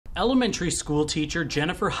Elementary school teacher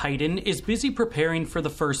Jennifer Hayden is busy preparing for the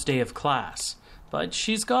first day of class, but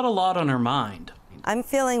she's got a lot on her mind. I'm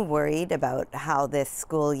feeling worried about how this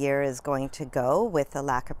school year is going to go with the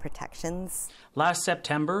lack of protections. Last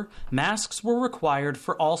September, masks were required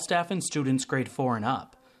for all staff and students grade 4 and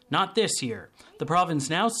up. Not this year. The province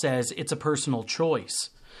now says it's a personal choice.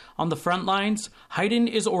 On the front lines, Hayden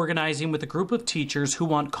is organizing with a group of teachers who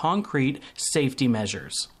want concrete safety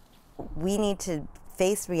measures. We need to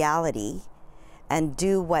face reality and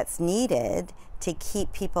do what's needed to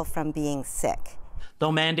keep people from being sick.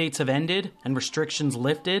 Though mandates have ended and restrictions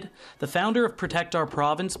lifted, the founder of Protect Our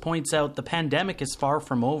Province points out the pandemic is far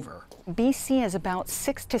from over. BC has about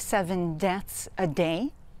 6 to 7 deaths a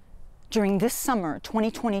day during this summer,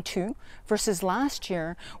 2022, versus last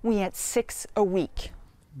year, we had 6 a week.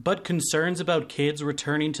 But concerns about kids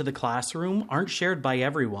returning to the classroom aren't shared by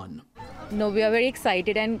everyone. No, we are very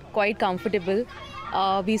excited and quite comfortable.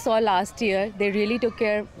 We saw last year, they really took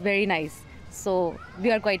care very nice. So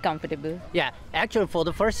we are quite comfortable. Yeah, actually for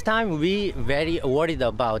the first time, we very worried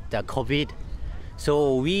about COVID.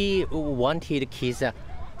 So we wanted kids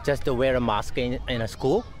just to wear a mask in a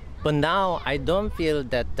school. But now I don't feel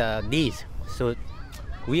that this. So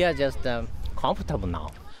we are just comfortable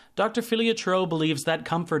now. Dr. Filiatro believes that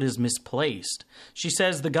comfort is misplaced. She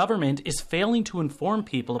says the government is failing to inform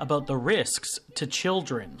people about the risks to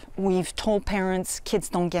children. We've told parents kids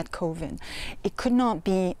don't get COVID. It could not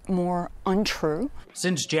be more untrue.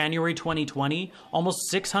 Since January 2020, almost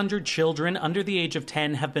 600 children under the age of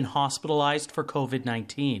 10 have been hospitalized for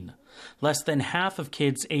COVID-19. Less than half of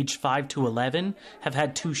kids aged 5 to 11 have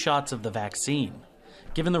had 2 shots of the vaccine.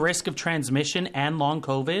 Given the risk of transmission and long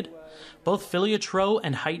COVID, both Filiatro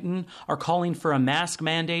and Hayden are calling for a mask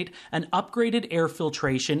mandate and upgraded air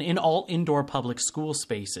filtration in all indoor public school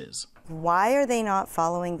spaces. Why are they not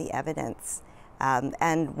following the evidence?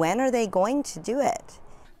 And when are they going to do it?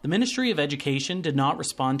 The Ministry of Education did not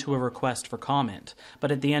respond to a request for comment,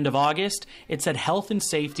 but at the end of August, it said health and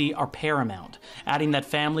safety are paramount, adding that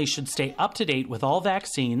families should stay up to date with all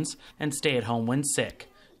vaccines and stay at home when sick.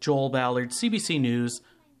 Joel Ballard, CBC News,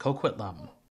 Coquitlam.